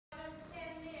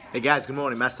Hey guys, good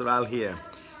morning. Master Al here.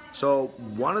 So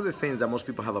one of the things that most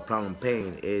people have a problem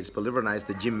paying is, believe it or not, is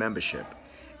the gym membership.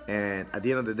 And at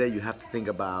the end of the day, you have to think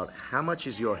about how much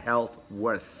is your health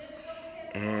worth.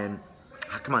 And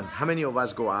come on, how many of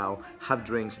us go out, have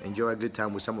drinks, enjoy a good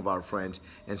time with some of our friends,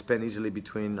 and spend easily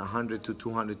between 100 to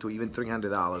 200 to even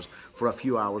 $300 for a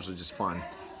few hours of just fun?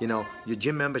 You know, your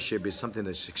gym membership is something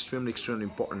that's extremely, extremely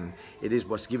important. It is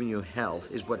what's giving you health.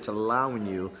 It's what's allowing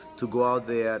you to go out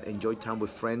there, enjoy time with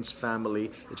friends,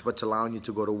 family. It's what's allowing you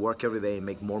to go to work every day and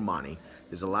make more money.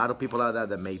 There's a lot of people out there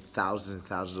that make thousands and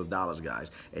thousands of dollars,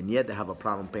 guys, and yet they have a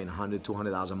problem paying $100,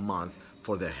 $200 a month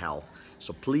for their health.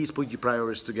 So please put your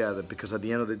priorities together, because at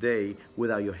the end of the day,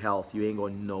 without your health, you ain't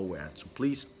going nowhere. So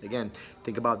please, again,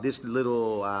 think about this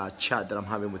little chat that I'm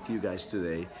having with you guys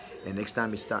today. And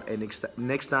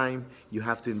next time you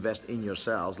have to invest in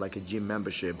yourselves, like a gym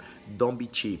membership, don't be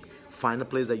cheap. Find a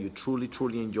place that you truly,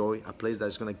 truly enjoy, a place that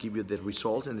is going to give you the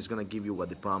results and is going to give you what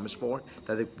they promise for,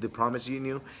 that they promise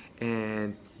you,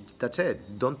 and that's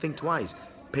it. Don't think twice.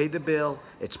 Pay the bill.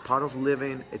 It's part of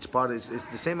living. It's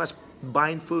the same as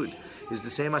buying food. It's the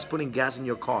same as putting gas in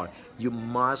your car. You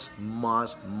must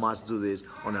do this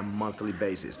on a monthly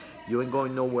basis. You ain't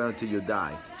going nowhere until you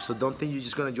die. So don't think you're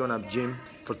just gonna join a gym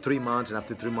for 3 months and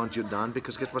after 3 months you're done,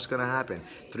 because guess what's gonna happen?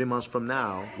 3 months from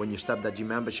now, when you stop that gym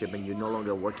membership and you're no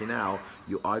longer working out,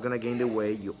 you are gonna gain the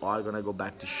weight, you are gonna go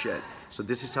back to shit. So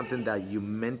this is something that you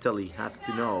mentally have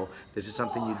to know. This is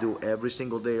something you do every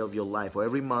single day of your life or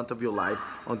every month of your life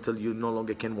until you no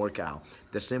longer can work out.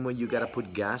 The same way you gotta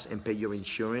put gas and pay your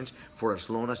insurance for as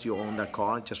long as you own that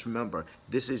car. Just remember,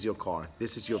 this is your car,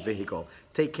 this is your vehicle.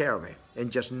 Take care of it,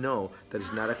 and just know that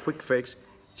it's not a quick fix.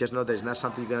 Just know that it's not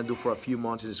something you're gonna do for a few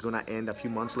months and it's gonna end a few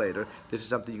months later. This is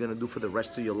something you're gonna do for the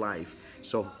rest of your life.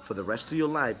 So for the rest of your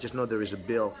life, just know there is a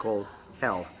bill called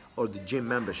health or the gym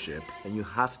membership, and you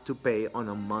have to pay on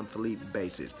a monthly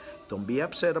basis. Don't be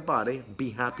upset about it, be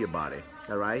happy about it,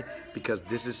 all right? Because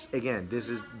this is, again, this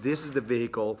is the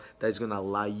vehicle that is gonna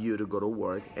allow you to go to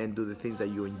work and do the things that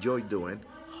you enjoy doing.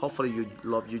 Hopefully you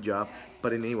love your job,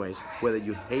 but anyways, whether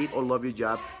you hate or love your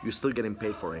job, you're still getting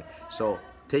paid for it. So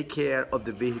take care of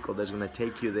the vehicle that's gonna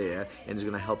take you there and is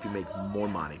gonna help you make more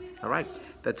money, all right?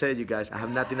 That's it, you guys. I have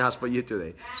nothing else for you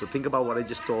today. So think about what I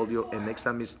just told you, and next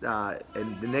time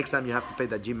the next time you have to pay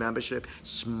that gym membership,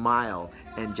 smile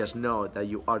and just know that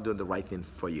you are doing the right thing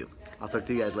for you. I'll talk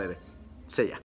to you guys later. See ya.